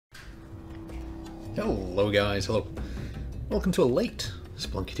Hello guys, hello. Welcome to a late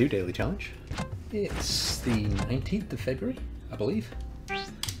Spelunky 2 Daily Challenge. It's the 19th of February, I believe.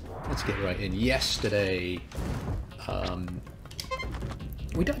 Let's get right in. Yesterday,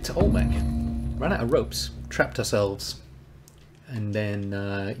 we died to Olmec, ran out of ropes, trapped ourselves, and then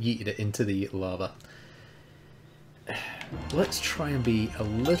yeeted it into the lava. Let's try and be a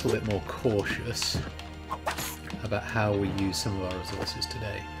little bit more cautious about how we use some of our resources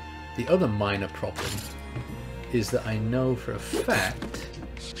today. The other minor problem is that I know for a fact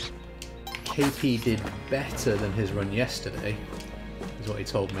KP did better than his run yesterday, is what he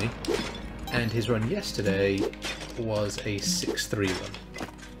told me, and his run yesterday was a 6-3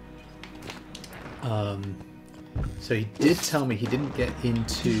 run. So he did tell me he didn't get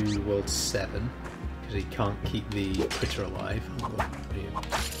into World 7 because he can't keep the critter alive,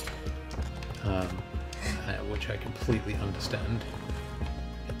 which I completely understand.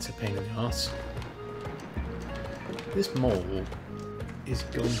 It's a pain in the arse. This mole is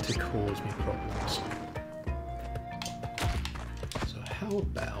going to cause me problems. So how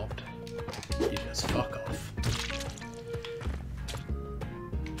about you just fuck off?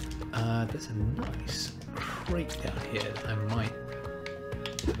 There's a nice crate down here that I might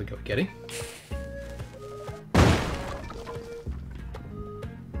have a go at getting.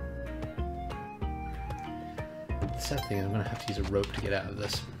 The sad thing is I'm going to have to use a rope to get out of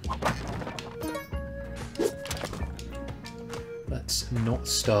this. Let's not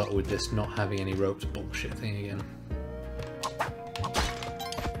start with this not having any ropes bullshit thing again.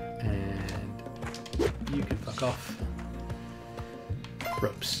 And you can fuck off.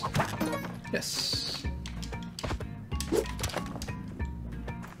 Ropes. Yes.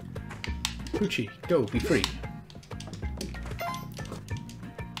 Poochie, go, be free.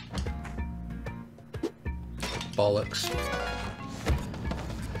 Bollocks.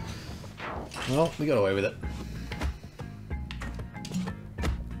 Well, we got away with it.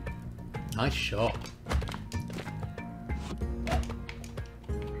 Nice shot.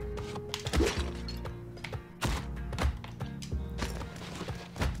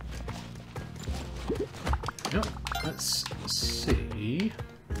 Yep, let's see.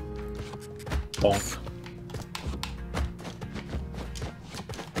 Bonk.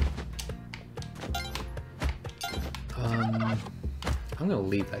 I'm going to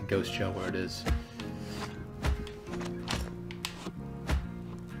leave that ghost shell where it is.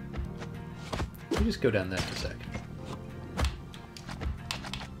 Let me just go down there for a sec.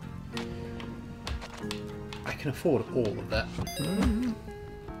 I can afford all of that.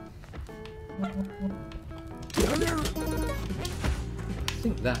 I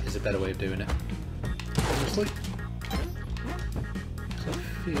think that is a better way of doing it, honestly. So I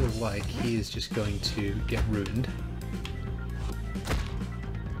feel like he is just going to get ruined.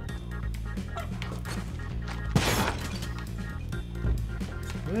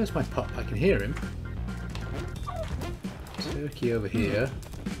 Where's my pup? I can hear him. Turkey over here.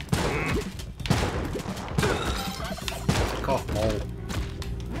 Fuck off, mole.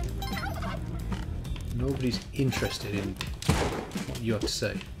 Nobody's interested in what you have to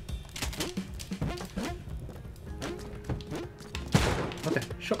say. Okay,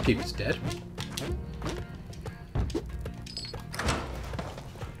 shopkeeper's dead.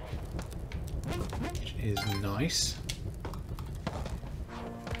 Which is nice.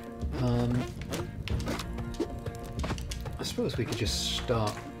 I suppose we could just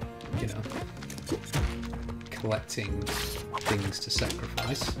start, you know, collecting things to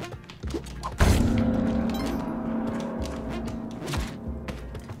sacrifice.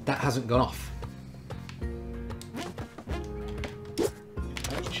 That hasn't gone off.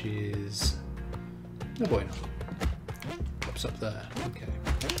 Which is... no bueno. Pops up there, okay.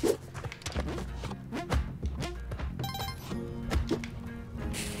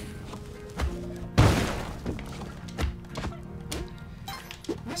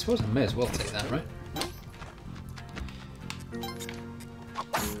 I suppose I may as well take that, right?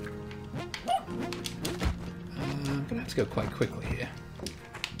 I'm gonna have to go quite quickly here.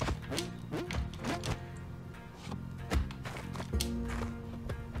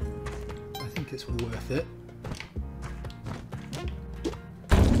 I think it's worth it.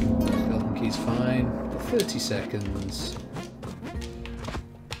 Spelunky's fine. 30 seconds.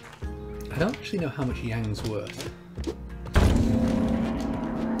 I don't actually know how much Yang's worth.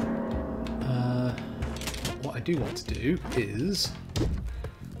 What I do want to do is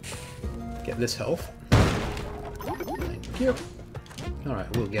get this health. Thank you.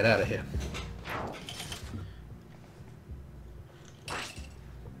 Alright, we'll get out of here.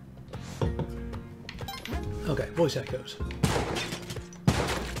 Okay, voice echoes.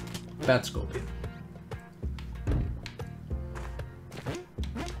 Bad scorpion.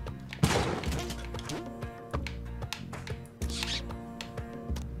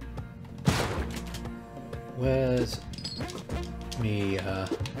 a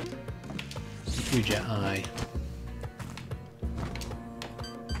huge eye.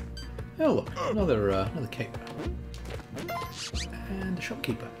 Oh look, another cape. And a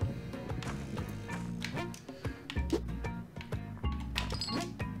shopkeeper.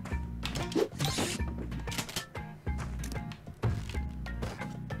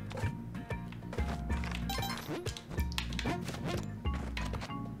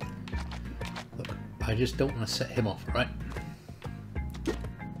 Look, I just don't want to set him off, right?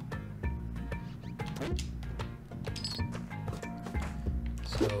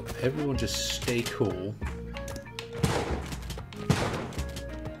 So everyone just stay cool.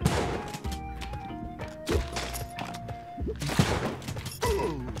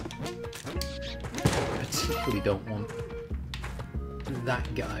 Particularly don't want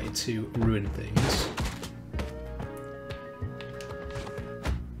that guy to ruin things.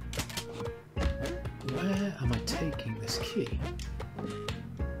 Where am I taking this key?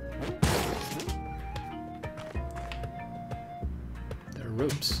 There are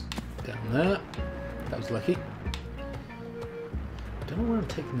ropes down there. That was lucky. Don't know where I'm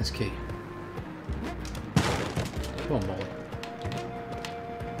taking this key. Come on, Molly.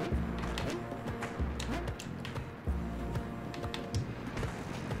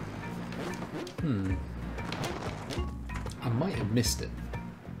 I might have missed it.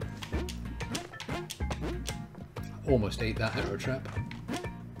 Almost ate that arrow trap.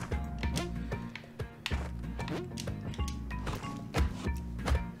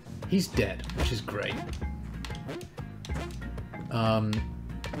 He's dead, which is great.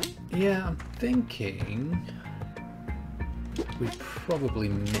 Yeah, I'm thinking we probably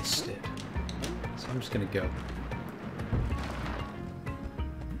missed it. So I'm just gonna go.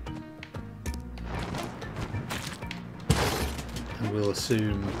 And we'll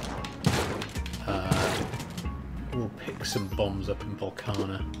assume we'll pick some bombs up in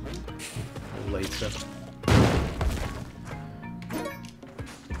Volcana later.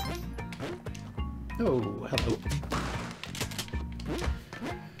 Oh, hello.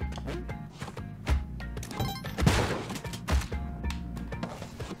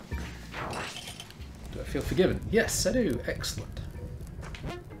 Do I feel forgiven? Yes, I do. Excellent.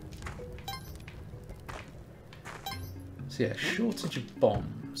 So yeah, shortage of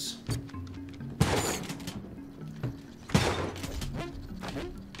bombs.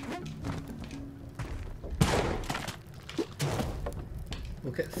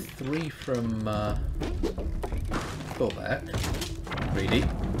 We'll get 3 from fullback. Greedy.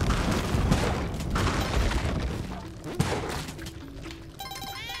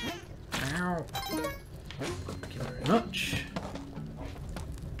 Ow. Thank you very much.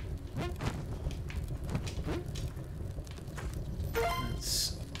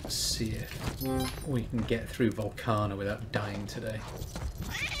 Let's see if we can get through Volcana without dying today.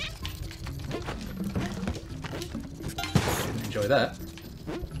 Didn't enjoy that.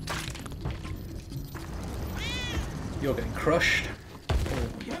 You're getting crushed. Oh,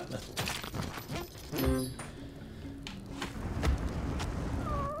 yeah.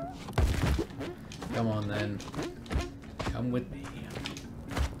 Come on then. Come with me.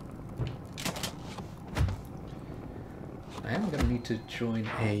 I am going to need to join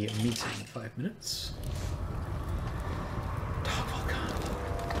a meeting in 5 minutes. Dark Volcano.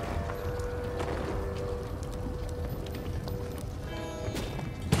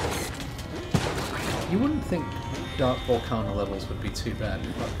 You wouldn't think Dark Volcano levels would be too bad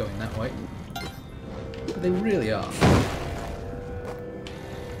without going that way, but they really are.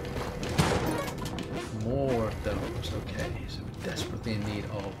 More of those, okay, so we're desperately in need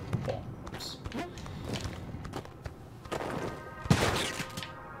of bombs.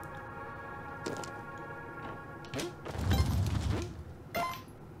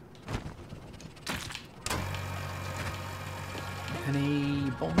 Any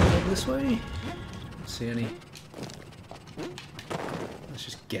bombs over this way? Don't see any. Let's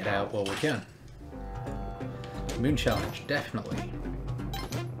just get out while we can. Moon challenge, definitely.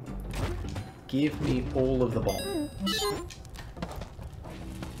 Give me all of the bombs.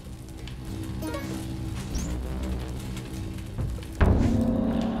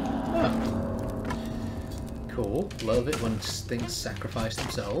 Oh. Cool. Love it when things sacrifice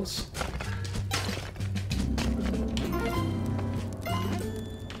themselves.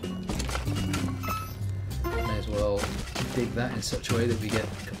 May as well dig that in such a way that we get a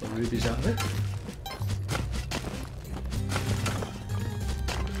couple of rubies out of it.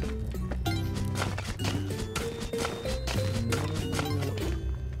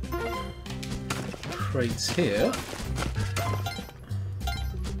 Crates here.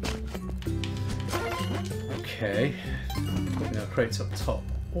 Okay. No, crates up top,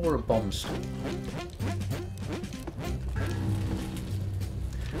 or a bomb store.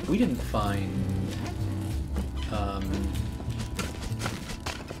 We didn't find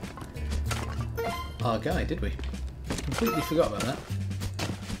our guy, did we? Completely forgot about that.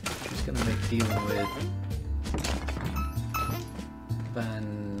 Just going to make dealing with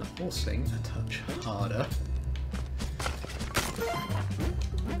Van Horsing a touch harder.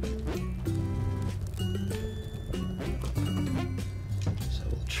 So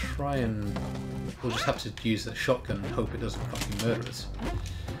we'll try and... we'll just have to use the shotgun and hope it doesn't fucking murder us.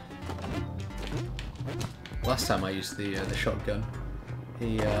 Last time I used the shotgun,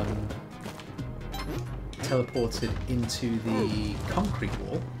 he teleported into the concrete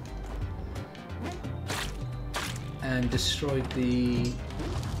wall and destroyed the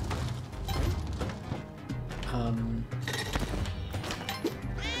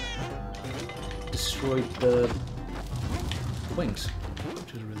wings,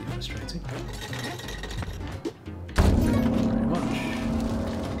 which is really frustrating. Very much.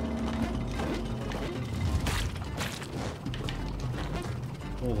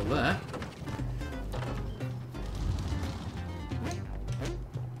 All of that.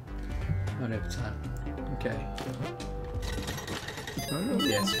 Not over time. Okay.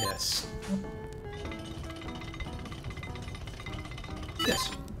 Yes, yes.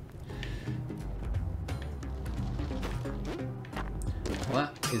 Yes. Well,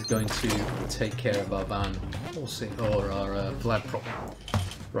 that is going to take care of our Van Horsing, or our Vlad problem.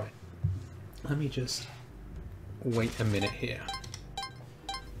 Right. Let me just wait a minute here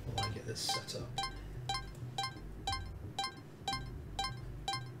while I get this set up.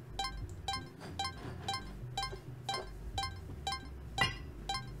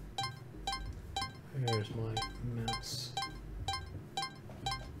 Where's my mouse?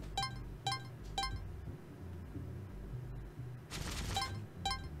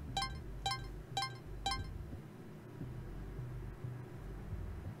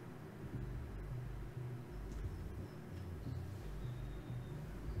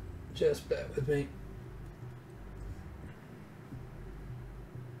 Just bear with me.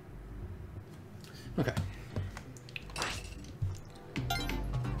 Okay.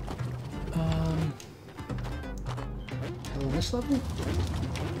 On this level?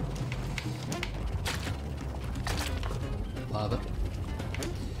 Lava.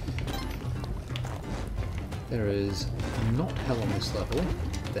 There is not hell on this level.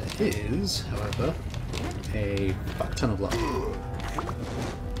 There is, however, a fuck ton of lava.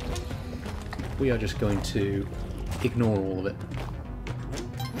 We are just going to ignore all of it.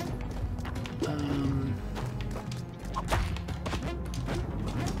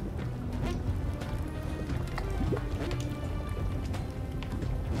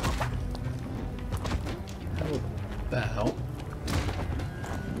 About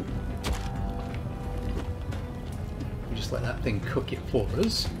we just let that thing cook it for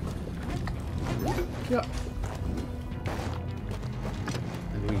us. Yeah.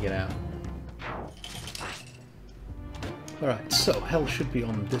 And we get out. Alright, so hell should be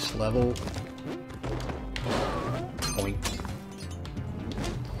on this level. Point.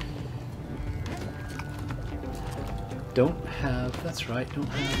 Don't have, that's right, don't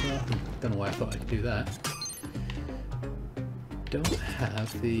have, don't know why I thought I could do that. Don't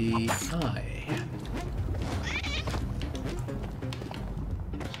have the eye.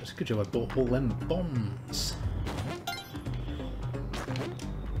 So it's a good job I bought all them bombs.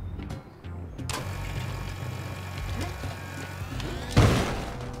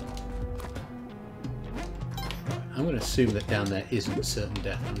 Right, I'm going to assume that down there isn't certain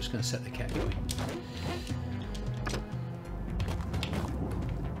death. I'm just going to set the cat going.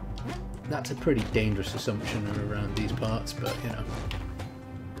 That's a pretty dangerous assumption around these parts, but you know,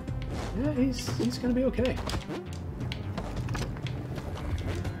 yeah, he's going to be okay.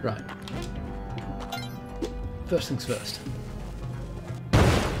 Right. First things first.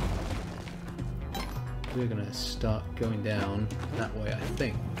 We're going to start going down that way, I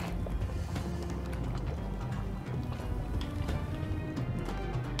think.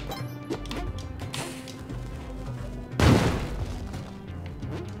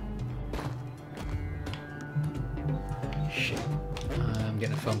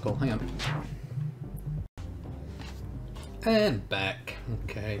 Phone call, hang on. And back.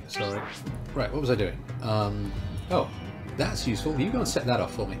 Okay, sorry. Right, what was I doing? Oh, that's useful. You go and set that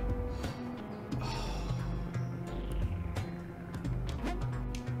off for me.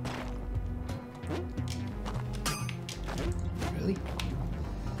 Really?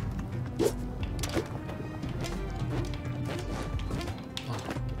 Oh.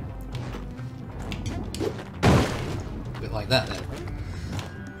 A bit like that then.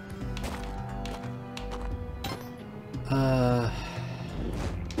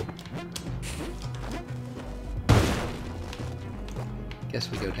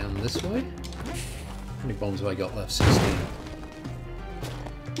 Guess we go down this way. How many bombs have I got left? 16.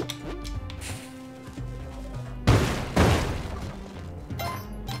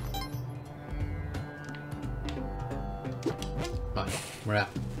 Right, we're out.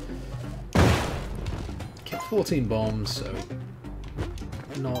 Kept 14 bombs, so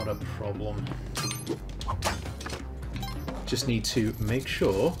not a problem. Just need to make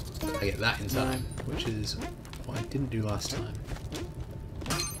sure I get that in time, which is what I didn't do last time.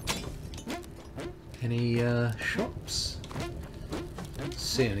 Any shops? Don't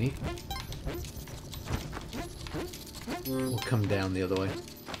see any. We'll come down the other way.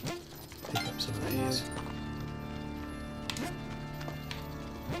 Pick up some of these.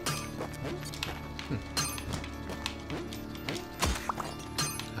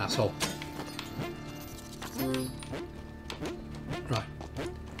 Asshole. Right.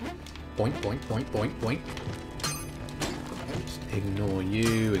 Boink, boink, boink, boink, boink. Just ignore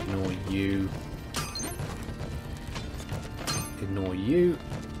you, ignore you. Ignore you.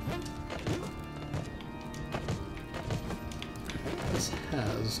 This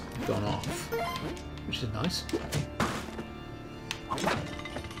has gone off, which is nice.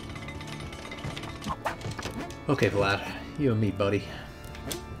 Okay, Vlad, you and me, buddy.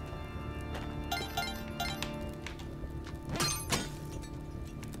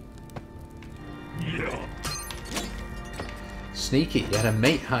 Sneaky, you had a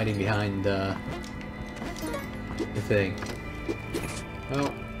mate hiding behind the thing.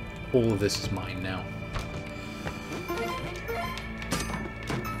 Well, all of this is mine now.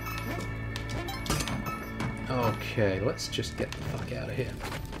 Okay, let's just get the fuck out of here.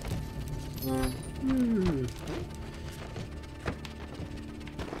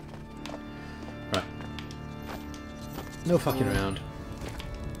 Right. No fucking around.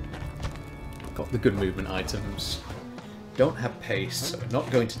 Got the good movement items. Don't have paste, so we're not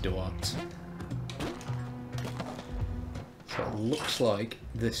going to Duart. So it looks like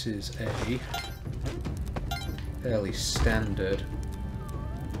this is a fairly standard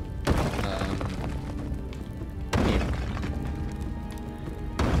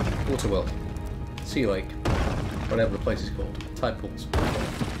water well, sea lake, whatever the place is called, tide pools.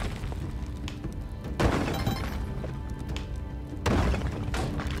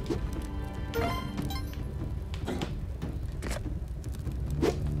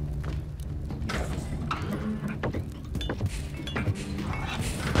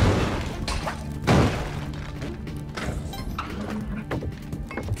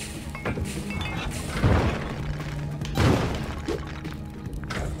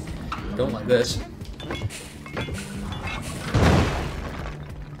 Don't like this.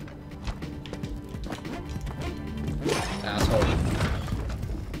 Asshole.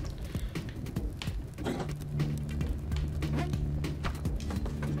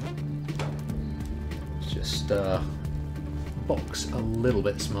 Just box a little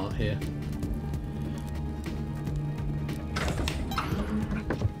bit smart here.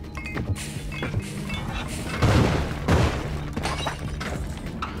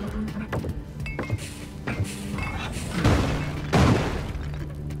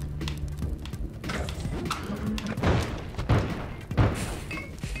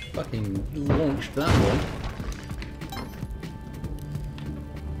 Fucking launched that one.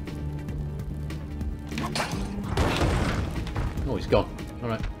 Oh, he's gone.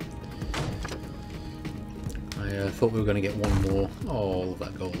 Alright. I thought we were going to get one more. Oh, all of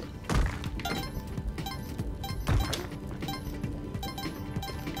that gold.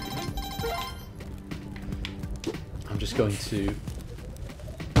 I'm just going to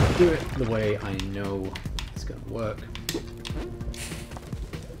do it the way I know it's going to work.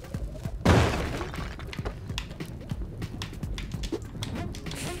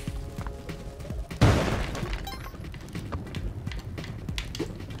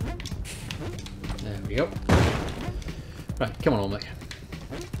 There we go. Right, come on, mate.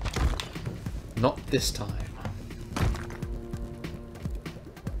 Not this time.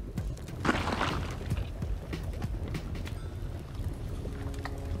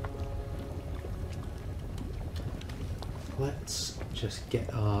 Let's just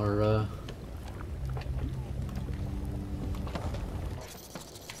get our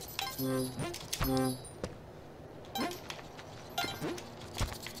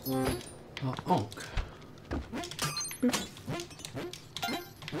onk.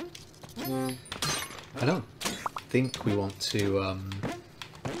 I don't think we want to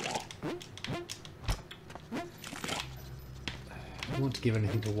don't want to give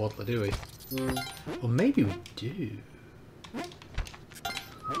anything to Waddler, do we? Or maybe we do.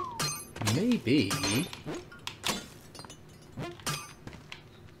 Maybe...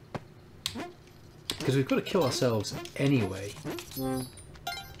 because we've got to kill ourselves anyway.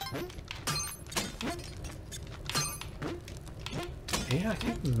 Yeah, I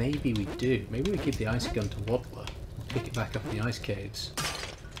think maybe we do. Maybe we give the ice gun to Waddler. Pick it back up in the ice caves.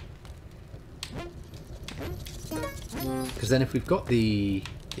 Because then if we've got the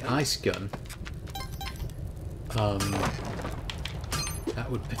ice gun, that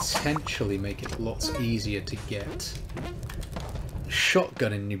would potentially make it lots easier to get a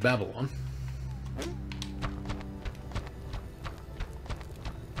shotgun in New Babylon.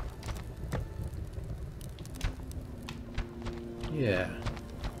 Yeah,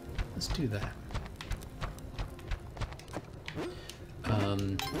 let's do that.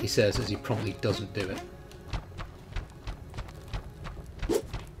 He says as he promptly doesn't do it.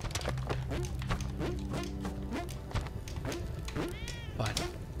 Fine.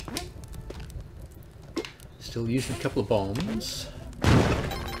 Still using a couple of bombs.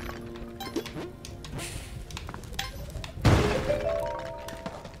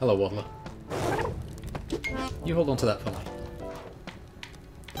 Hello, Waddler. You hold on to that for me.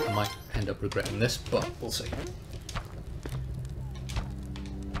 I might end up regretting this, but we'll see.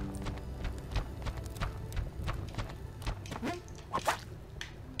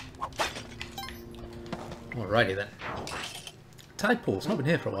 Alrighty then. Tide pool's not been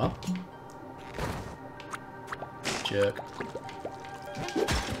here for a while. Jerk.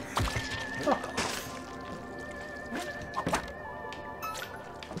 Fuck off.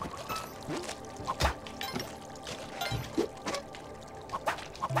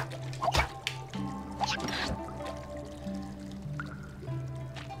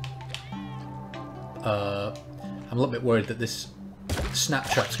 I'm a little bit worried that this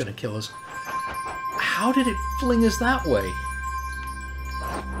snapshot's going to kill us. How did it fling us that way?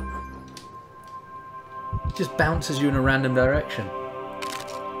 It just bounces you in a random direction.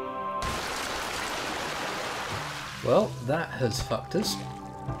 Well, that has fucked us.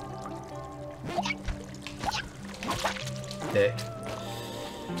 Dick.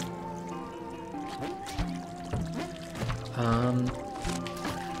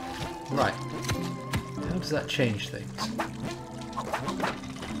 Right. How does that change things?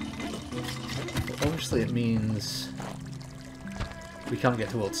 Obviously it means we can't get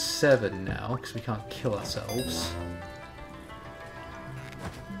towards 7 now, because we can't kill ourselves.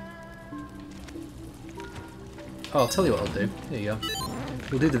 Oh, I'll tell you what I'll do. There you go.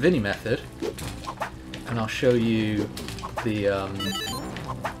 We'll do the Vinny method, and I'll show you the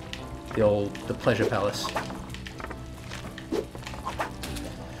pleasure palace.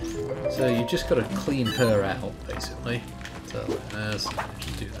 So you've just got to clean her out, basically. So let's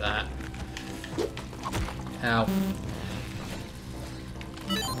just do that. Ow.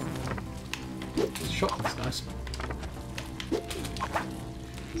 Shotgun's nice.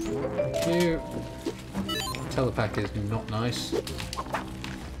 Thank you. Telepack is not nice. There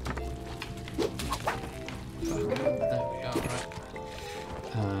we are, right.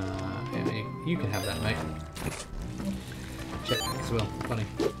 Yeah, you can have that, mate. Jetpack as well, funny.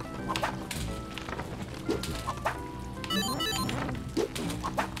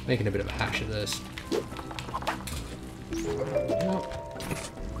 Making a bit of a hash of this. Yep.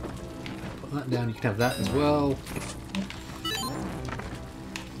 Put that down, you can have that as well.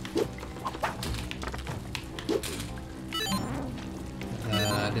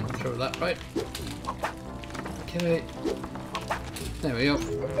 I didn't throw that right. Okay. There we go.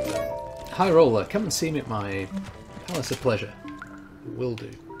 High Roller, come and see me at my Palace of Pleasure. Will do.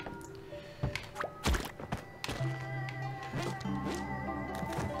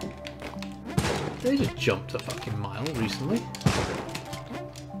 They just jumped a fucking mile recently.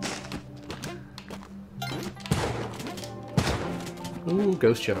 Ooh,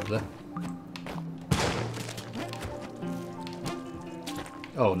 ghost shot over there.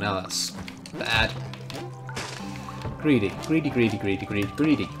 Oh, now that's bad. Greedy, greedy, greedy, greedy, greedy,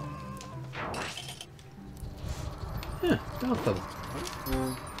 greedy. Yeah, dark level.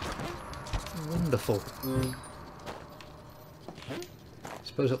 Wonderful.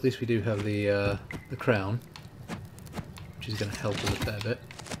 Suppose at least we do have the crown, which is going to help us a fair bit.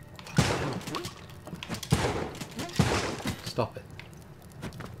 Stop it.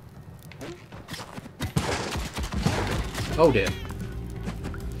 Oh dear.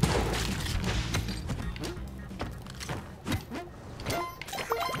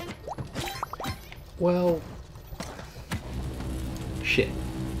 Well, shit.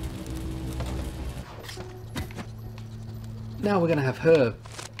 now we're going to have her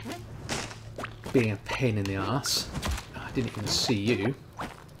being a pain in the arse. I didn't even see you.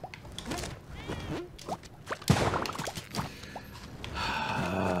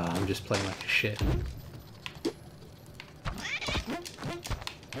 I'm just playing like a shit.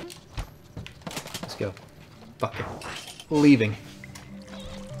 Let's go. Fuck it. Leaving.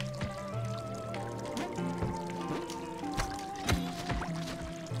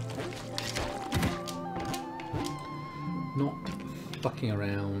 Not fucking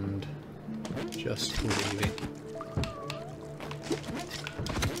around, just leaving.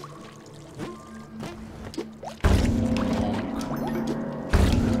 Bonk.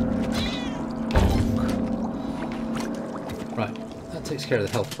 Bonk. Right, that takes care of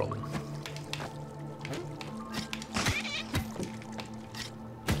the health problem.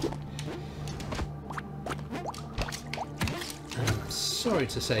 Sorry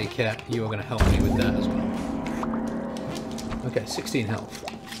to say, Cat, you are going to help me with that as well. Okay, 16 health.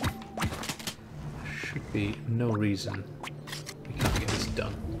 Should be no reason we can't get this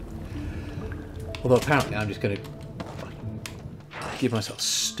done. Although apparently I'm just going to give myself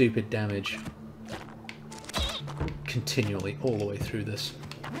stupid damage continually all the way through this.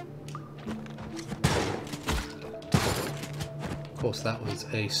 Of course that was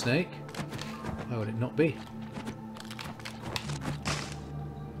a snake. Why would it not be?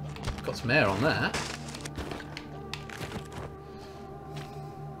 Got some air on that.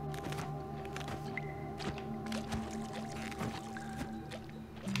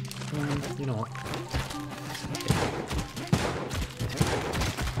 You know what?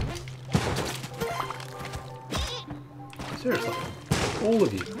 Seriously, all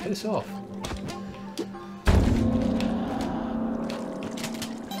of you, piss off.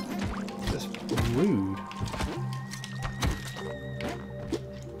 That's rude.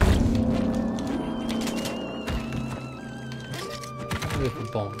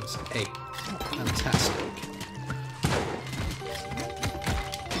 Little bombs, 8. Fantastic.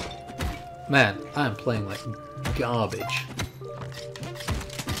 Man, I am playing like garbage.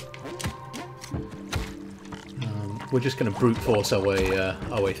 We're just going to brute force our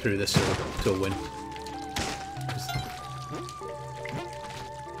way through this to a win.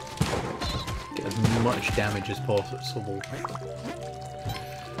 Get as much damage as possible,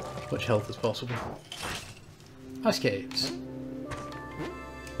 as much health as possible. Ice caves.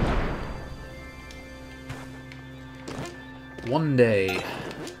 One day,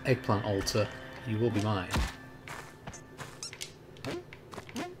 eggplant altar, you will be mine.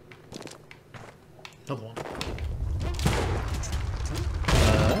 Another one.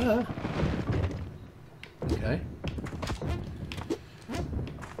 Okay.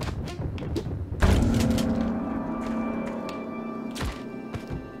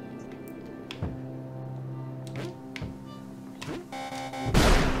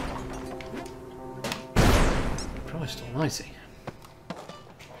 Christ almighty.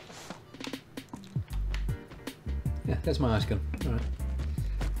 Yeah, there's my ice gun. Alright.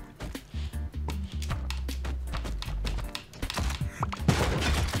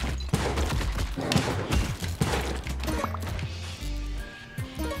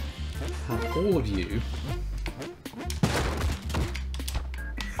 All of you,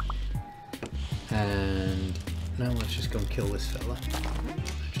 and now let's just go and kill this fella.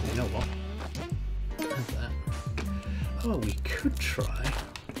 Actually, you know what? How's that? Oh, we could try.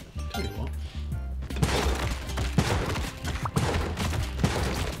 Tell you what.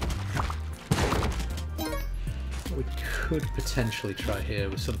 What we could potentially try here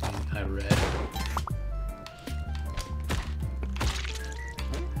with something I read.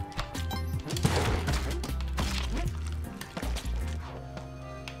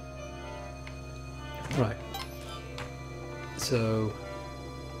 Right, so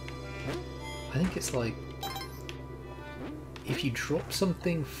I think it's like if you drop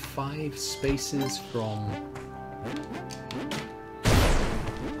something 5 spaces from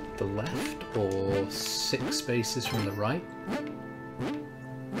the left or 6 spaces from the right.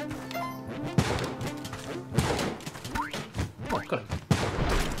 Oh, got it.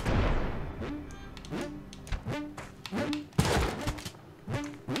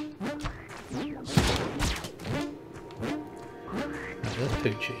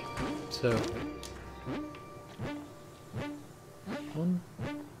 Poochie. So 1,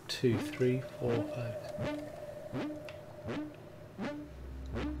 2, 3, 4, 5.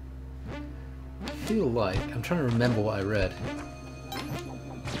 I feel like I'm trying to remember what I read.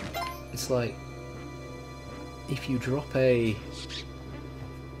 It's like if you drop a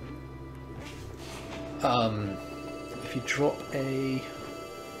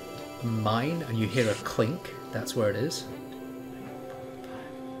mine and you hear a clink, that's where it is.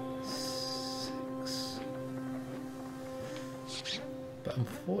 But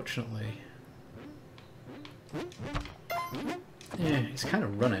unfortunately... yeah, it's kind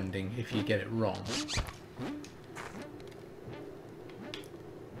of run ending if you get it wrong.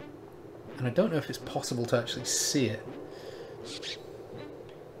 And I don't know if it's possible to actually see it.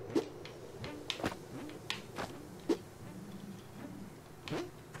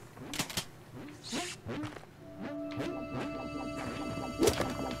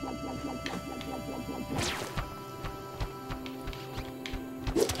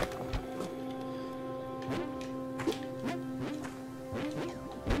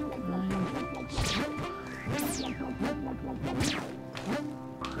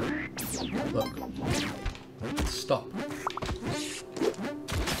 Look. Stop.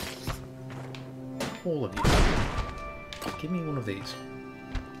 All of you. Give me one of these.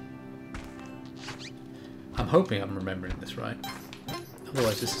 I'm hoping I'm remembering this right.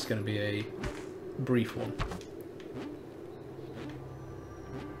 Otherwise this is going to be a brief one.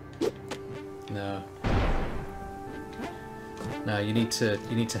 No. No, you need to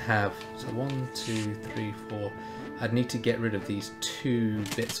have, so 1, 2, 3, 4. I'd need to get rid of these 2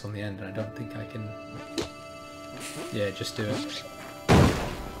 bits on the end, and I don't think I can. Yeah, just do it.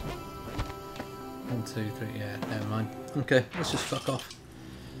 1, 2, 3. Yeah, never mind. Okay, let's just fuck off.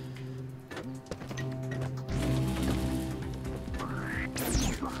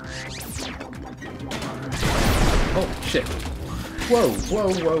 Oh shit! Whoa,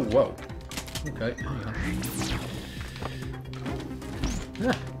 whoa, whoa, whoa! Okay, hang on.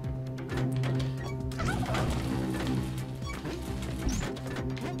 Ah.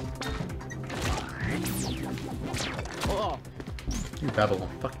 You Babylon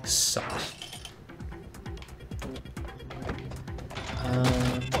fucking sucks.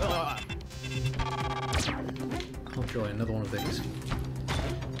 Oh joy, another one of these.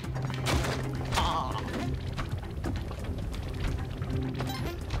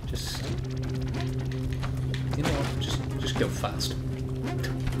 Just, you know what? Just go fast.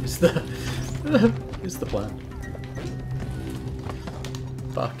 Is the is the plan?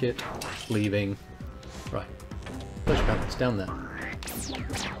 Fuck it, leaving. Right, pleasure palace down there.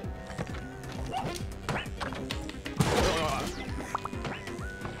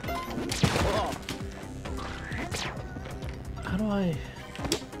 How do I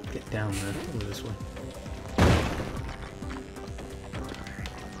get down there? Probably this way.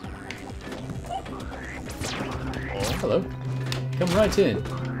 Oh, hello. Come right in.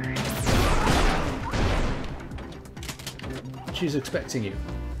 She's expecting you.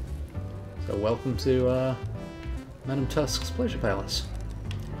 So welcome to Madame Tusk's Pleasure Palace.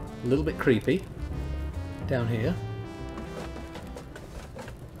 A little bit creepy down here.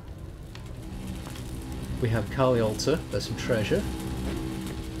 We have Kali Altar, there's some treasure.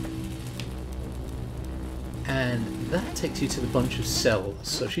 And that takes you to the bunch of cells.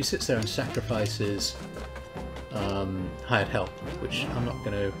 So she sits there and sacrifices hired help, which I'm not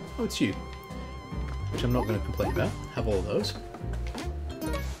going to... Oh, it's you. Which I'm not going to complain about. Have all of those.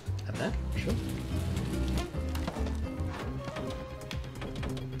 Have that, sure.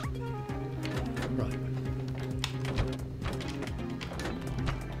 Right.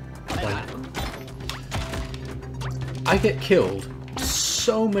 I get killed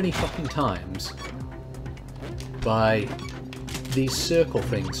so many fucking times by these circle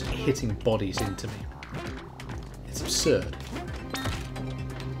things hitting bodies into me. It's absurd.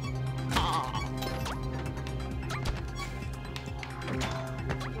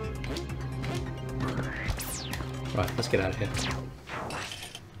 Right, let's get out of here.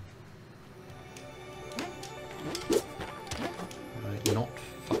 Right, not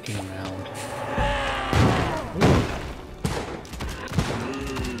fucking around. Ooh.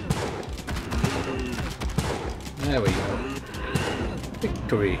 There we go.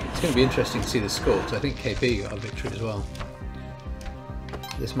 Victory. It's going to be interesting to see the score, because I think KP got a victory as well.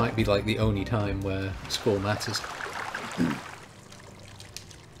 This might be like the only time where score matters.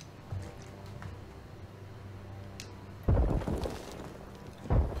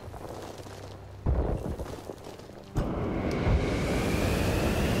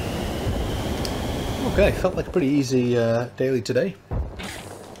 Okay, felt like a pretty easy daily today,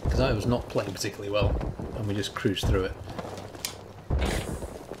 because I was not playing particularly well, and we just cruised through it.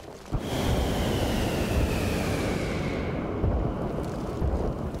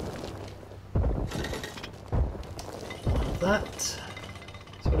 That,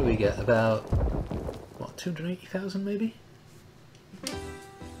 so what do we get? About, what, 280,000 maybe?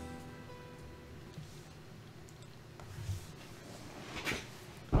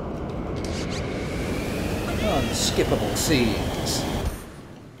 Unskippable scenes.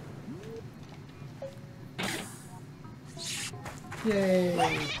 Yay!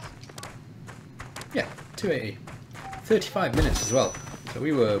 Yeah, 280. 35 minutes as well. So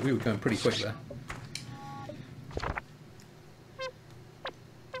we were going pretty quick there.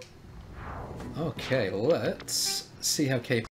 Okay, let's see how capable